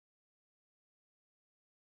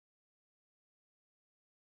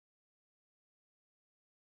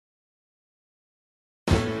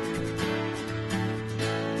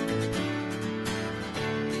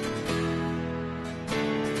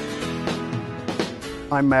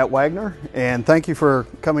I'm Matt Wagner, and thank you for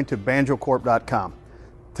coming to banjocorp.com.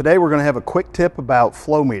 Today we're going to have a quick tip about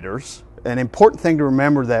flow meters. An important thing to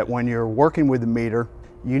remember that when you're working with a meter,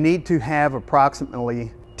 you need to have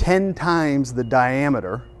approximately 10 times the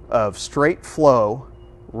diameter of straight flow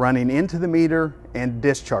running into the meter and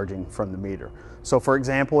discharging from the meter. So for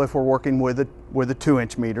example, if we're working with a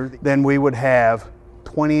 2-inch meter, then we would have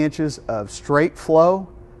 20 inches of straight flow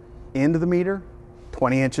into the meter,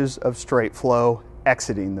 20 inches of straight flow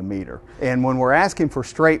exiting the meter. And when we're asking for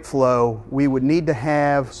straight flow, we would need to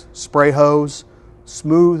have spray hose,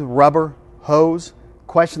 smooth rubber hose.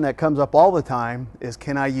 Question that comes up all the time is,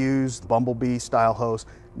 can I use bumblebee style hose?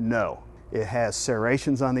 No. It has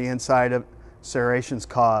serrations on the inside of it. Serrations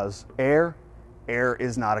cause air. Air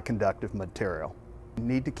is not a conductive material. You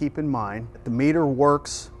need to keep in mind that the meter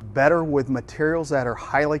works better with materials that are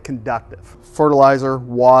highly conductive. Fertilizer,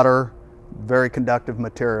 water, very conductive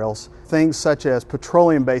materials. Things such as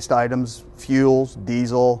petroleum-based items, fuels,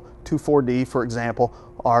 diesel, 2,4-D for example,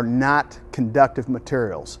 are not conductive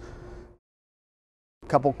materials. A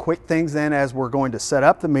couple quick things then as we're going to set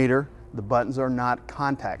up the meter. The buttons are not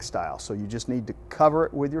contact style, so you just need to cover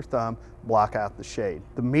it with your thumb, block out the shade.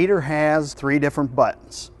 The meter has 3 different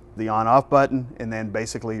buttons. The on-off button, and then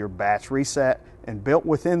basically your batch reset, and built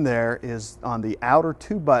within there is, on the outer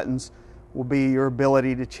 2 buttons, will be your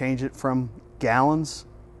ability to change it from gallons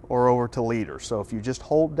or over to liters. So if you just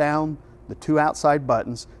hold down the 2 outside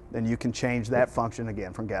buttons, then you can change that function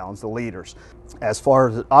again from gallons to liters. As far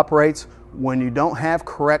as it operates, when you don't have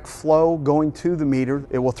correct flow going to the meter,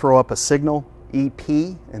 it will throw up a signal, EP,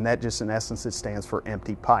 and that just in essence it stands for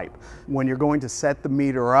empty pipe. When you're going to set the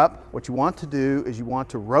meter up, what you want to do is you want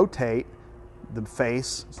to rotate the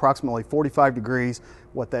face approximately 45 degrees.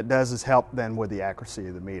 What that does is help then with the accuracy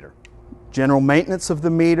of the meter. General maintenance of the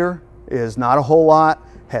meter is not a whole lot.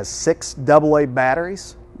 Has 6 AA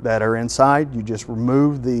batteries that are inside. You just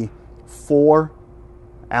remove the 4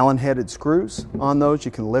 Allen-headed screws on those.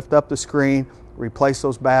 You can lift up the screen, replace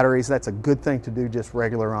those batteries. That's a good thing to do just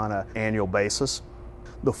regular on an annual basis.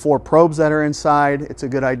 The 4 probes that are inside, it's a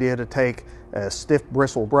good idea to take a stiff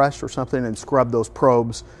bristle brush or something and scrub those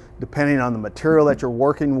probes depending on the material that you're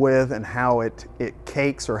working with and how it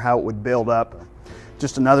cakes or how it would build up.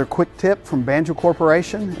 Just another quick tip from Banjo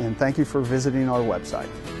Corporation, and thank you for visiting our website.